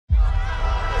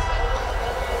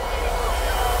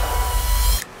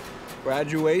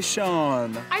Graduation.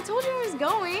 I told you I was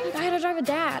going. I had to drive a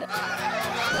dad. I'm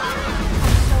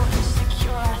so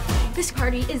insecure. This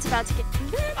party is about to get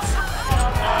nuts.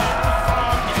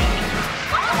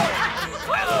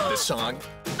 I love this song.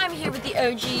 I'm here with the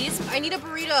OGs. I need a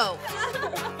burrito.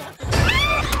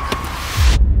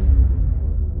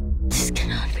 This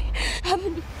cannot be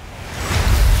happening.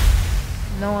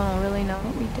 No one will really know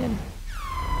what we did.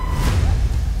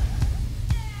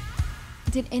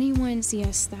 Did anyone see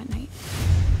us that night?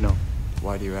 No.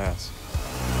 Why do you ask?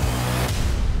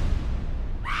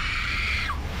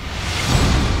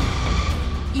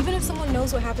 Even if someone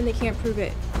knows what happened, they can't prove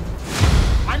it.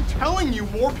 I'm telling you,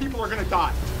 more people are gonna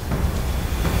die.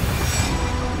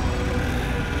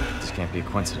 This can't be a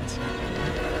coincidence.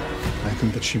 I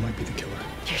think that she might be the killer.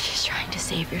 You're just trying to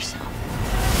save yourself.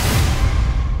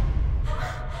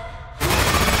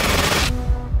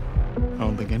 I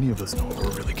don't think any of us know what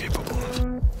we're really capable of.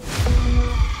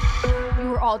 You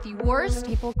were all the worst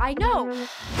people I know.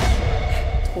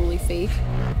 Totally fake.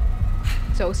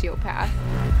 Sociopath.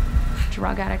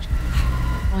 Drug addict.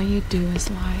 All you do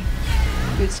is lie.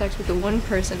 You had sex with the one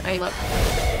person I love.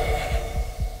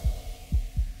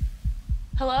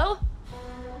 Hello?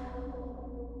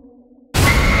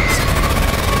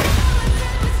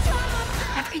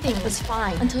 Everything was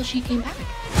fine until she came back.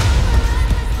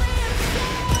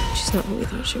 She's not who we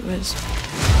thought she was.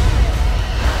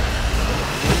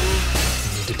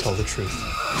 You need to tell the truth.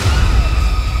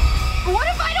 What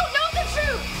if I don't know the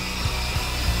truth?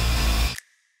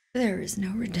 There is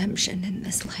no redemption in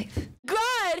this life.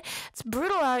 God, it's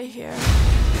brutal out here.